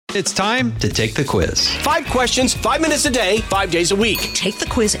It's time to take the quiz. 5 questions, 5 minutes a day, 5 days a week. Take the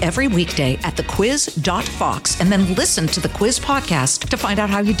quiz every weekday at thequiz.fox and then listen to the quiz podcast to find out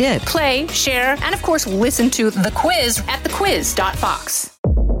how you did. Play, share, and of course, listen to The Quiz at thequiz.fox.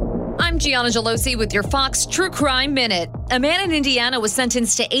 I'm Gianna Gelosi with your Fox True Crime Minute. A man in Indiana was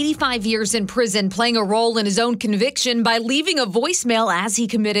sentenced to 85 years in prison, playing a role in his own conviction by leaving a voicemail as he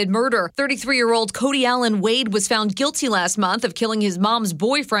committed murder. 33-year-old Cody Allen Wade was found guilty last month of killing his mom's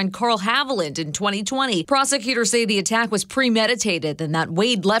boyfriend, Carl Haviland, in 2020. Prosecutors say the attack was premeditated and that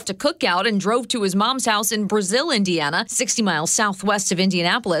Wade left a cookout and drove to his mom's house in Brazil, Indiana, 60 miles southwest of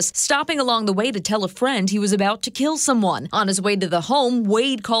Indianapolis, stopping along the way to tell a friend he was about to kill someone. On his way to the home,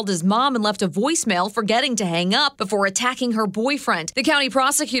 Wade called his mom and left a voicemail, forgetting to hang up before attacking her boyfriend. The county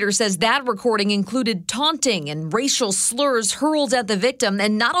prosecutor says that recording included taunting and racial slurs hurled at the victim.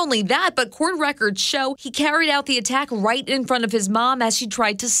 And not only that, but court records show he carried out the attack right in front of his mom as she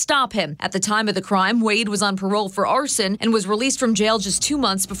tried to stop him. At the time of the crime, Wade was on parole for arson and was released from jail just 2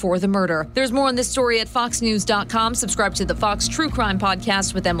 months before the murder. There's more on this story at foxnews.com. Subscribe to the Fox True Crime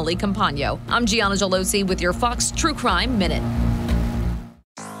Podcast with Emily Campagno. I'm Gianna Gelosi with your Fox True Crime Minute.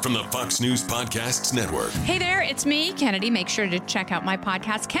 From the Fox News Podcasts Network. Hey there, it's me, Kennedy. Make sure to check out my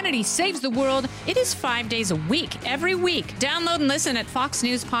podcast, Kennedy Saves the World. It is 5 days a week, every week. Download and listen at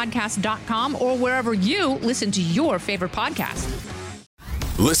foxnewspodcast.com or wherever you listen to your favorite podcast.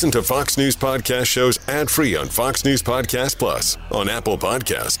 Listen to Fox News Podcast shows ad-free on Fox News Podcast Plus, on Apple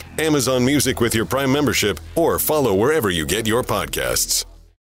Podcast, Amazon Music with your Prime membership, or follow wherever you get your podcasts.